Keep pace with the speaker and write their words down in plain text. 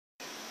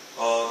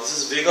This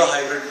is Vega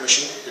hybrid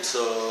machine. It's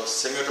a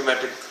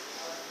semi-automatic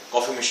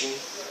coffee machine.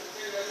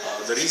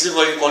 The reason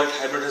why we call it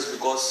hybrid is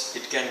because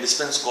it can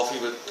dispense coffee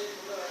with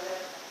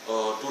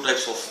two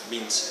types of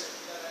beans.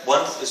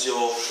 One is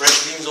your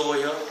fresh beans over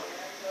here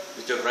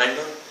with your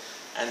grinder,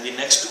 and the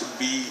next would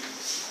be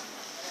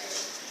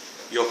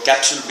your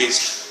capsule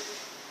based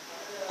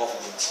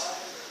coffee beans.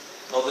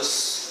 Now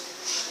this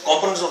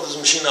components of this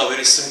machine are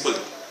very simple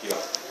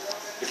here.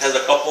 It has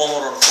a cup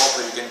warmer on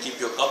top where you can keep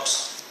your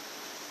cups,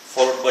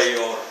 followed by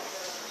your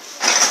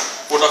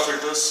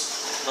portafilters.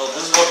 Now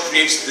this is what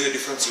creates the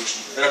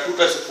differentiation. There are two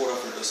types of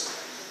portafilters.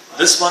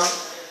 This one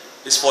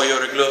is for your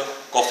regular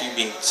coffee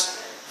beans,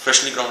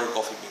 freshly grounded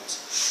coffee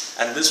beans,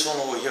 and this one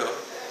over here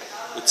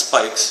with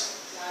spikes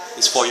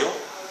is for your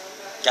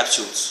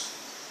capsules.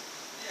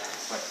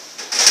 Right.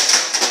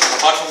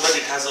 Apart from that,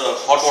 it has a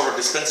hot water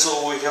dispenser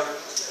over here.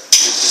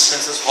 It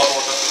dispenses hot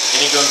water at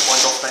any given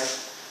point of time,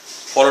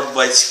 followed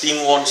by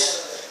steam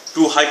wands,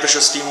 two high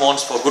pressure steam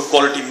wands for good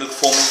quality milk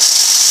foaming,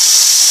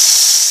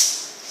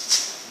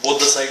 both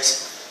the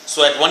sides.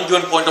 So at one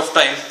given point of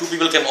time, two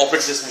people can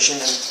operate this machine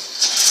and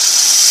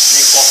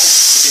make coffee.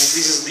 It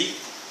increases the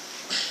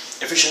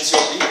efficiency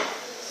of the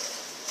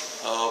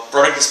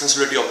product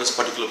dispensability of this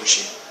particular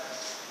machine.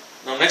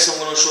 Now next I'm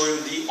going to show you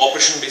the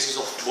operation basis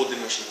of both the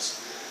machines.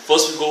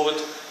 First we go with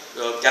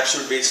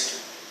capsule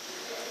based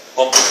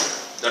component.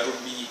 That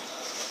would be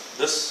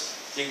this.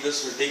 Take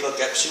this, we'll take a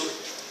capsule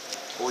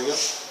over here.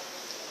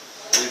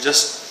 We'll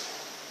just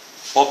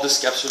pop this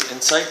capsule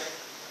inside,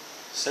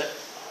 set.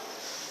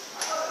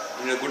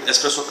 We need a good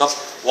espresso cup,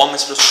 warm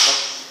espresso cup,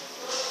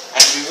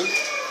 and we will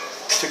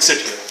fix it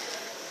here.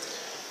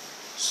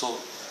 So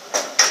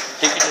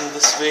take it in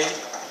this way,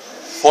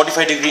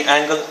 45-degree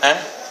angle, and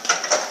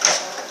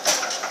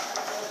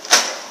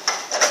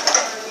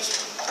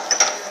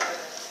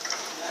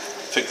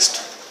fixed.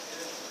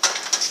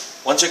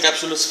 Once your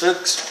capsule is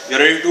fixed, you are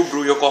ready to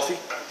brew your coffee.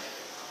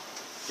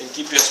 You can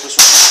keep your espresso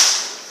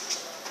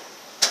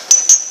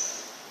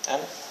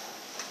and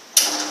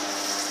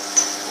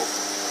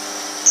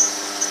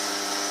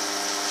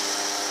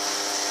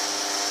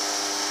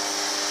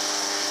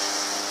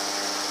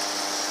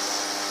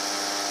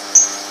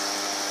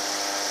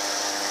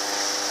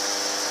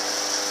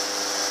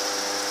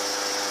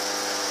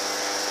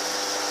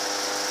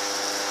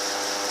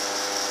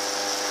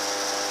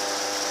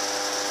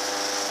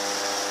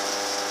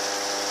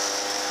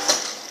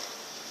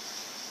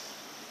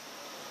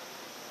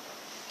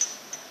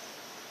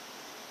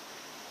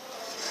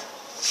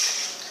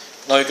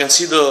now you can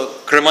see the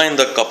crema in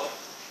the cup.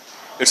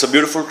 It's a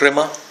beautiful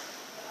crema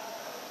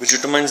which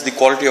determines the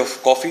quality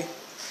of coffee.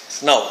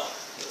 Now,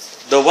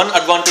 the one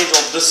advantage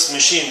of this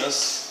machine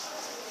is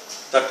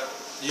that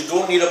you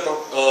don't need a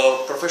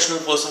professional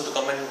person to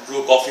come and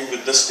brew a coffee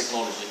with this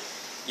technology.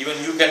 Even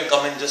you can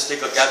come and just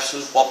take a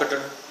capsule, pop it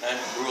in, and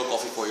brew a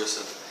coffee for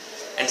yourself.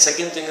 And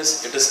second thing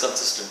is, it is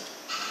consistent.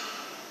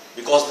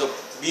 Because the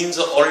beans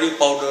are already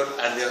powdered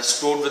and they are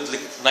stored with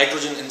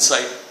nitrogen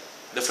inside,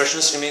 the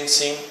freshness remains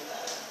same.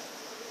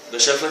 The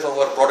shelf life of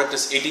our product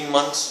is 18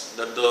 months,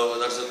 that's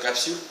the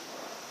capsule,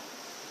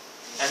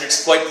 and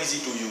it's quite easy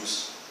to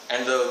use,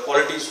 and the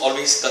quality is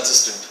always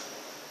consistent.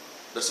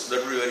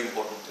 That will be a very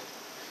important thing.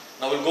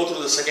 Now we'll go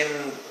through the second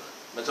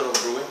method of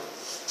brewing.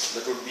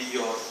 That would be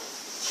your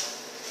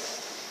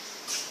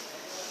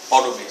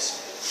powder base.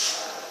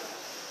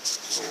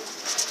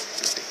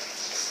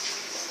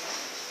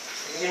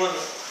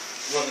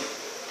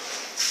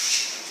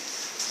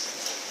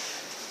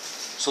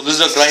 So this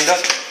is a grinder.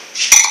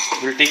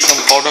 We'll take some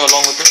powder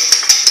along with it.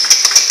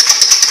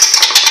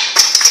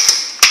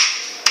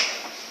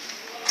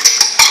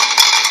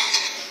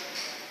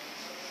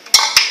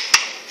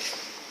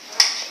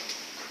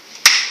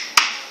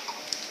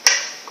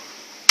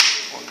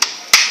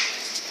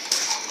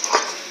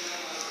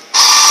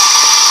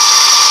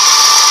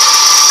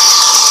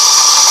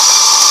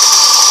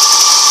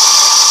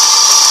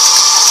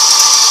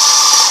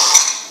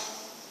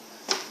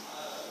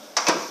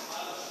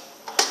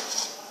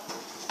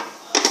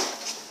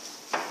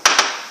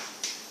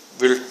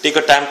 We'll take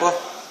a tamper,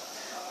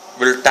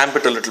 we'll tamp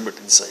it a little bit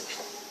inside.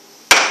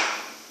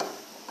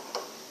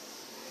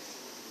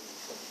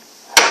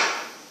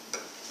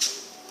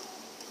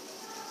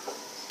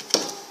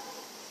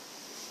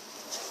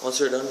 Once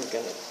you're done, you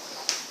can.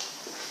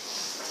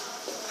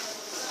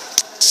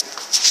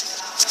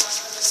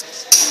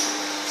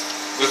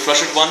 We'll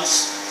flush it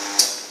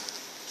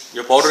once.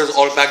 Your powder is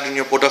all packed in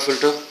your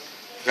portafilter.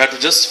 You have to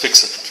just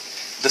fix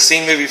it. The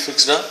same way we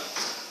fixed the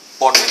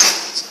pot.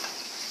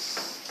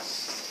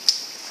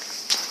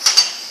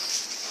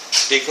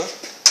 Take a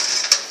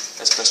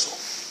espresso.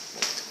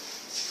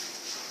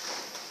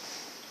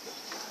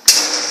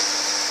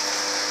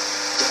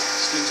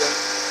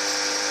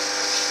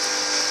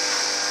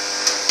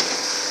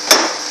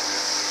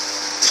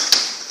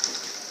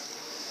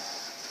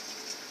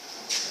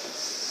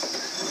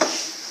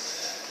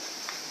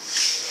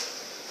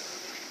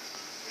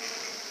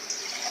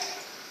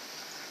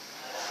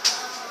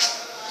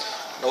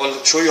 Now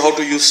I'll show you how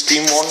to use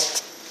steam wand.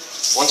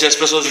 Once your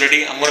espresso is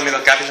ready, I'm going to make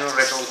a cappuccino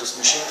right now with this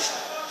machine.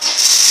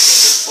 So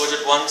just purge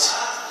it once.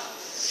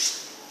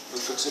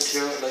 We'll fix it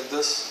here like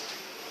this.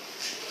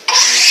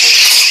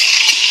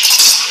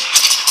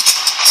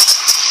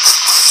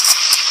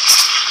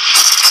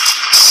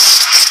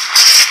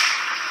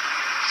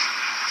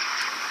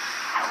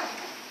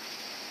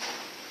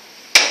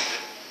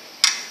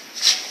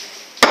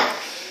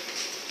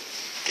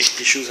 Take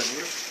tissues and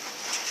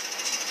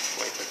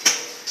wipe it.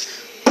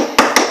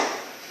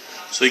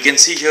 So you can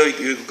see here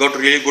you've got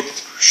really good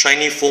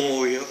shiny foam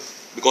over here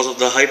because of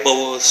the high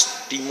power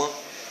steamer.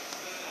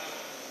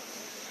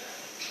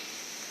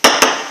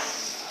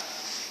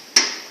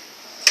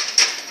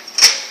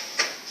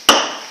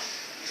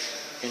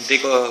 You can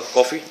take a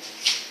coffee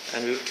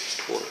and we'll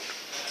pour it.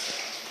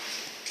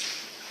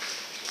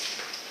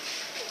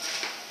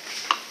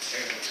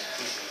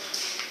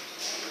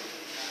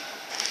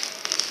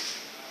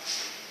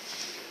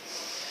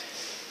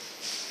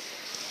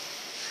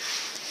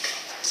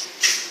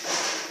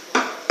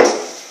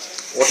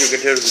 What you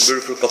get here is a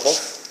beautiful cup of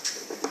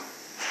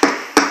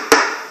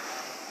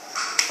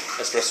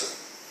espresso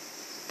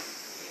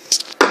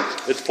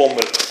with foam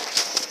milk.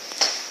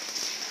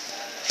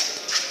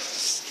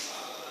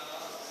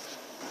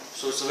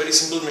 So it's a very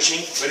simple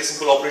machine, very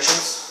simple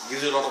operations,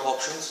 gives you a lot of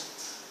options.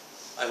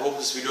 I hope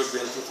this video will be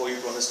helpful for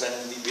you to understand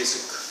the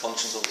basic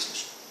functions of this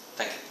machine.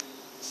 Thank you.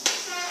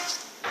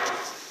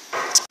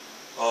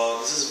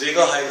 This is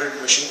Vega hybrid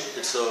machine.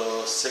 It's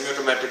a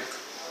semi-automatic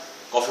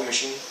coffee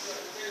machine.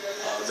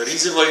 The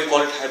reason why we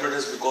call it hybrid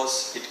is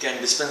because it can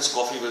dispense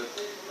coffee with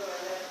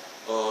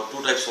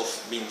two types of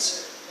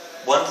beans.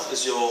 One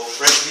is your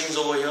fresh beans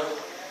over here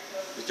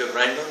with your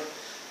grinder,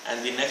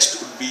 and the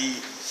next would be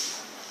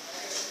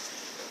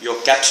your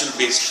capsule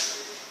based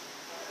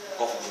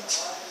coffee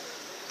beans.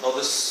 Now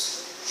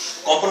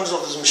this components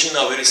of this machine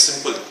are very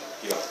simple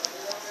here.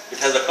 It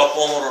has a cup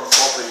warmer on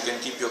top where you can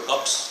keep your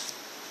cups,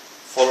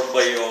 followed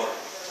by your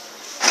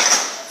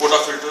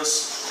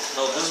portafilters.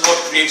 Now this is what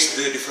creates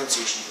the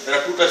differentiation. There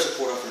are two types of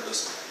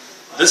portafilters.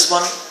 This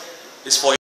one is for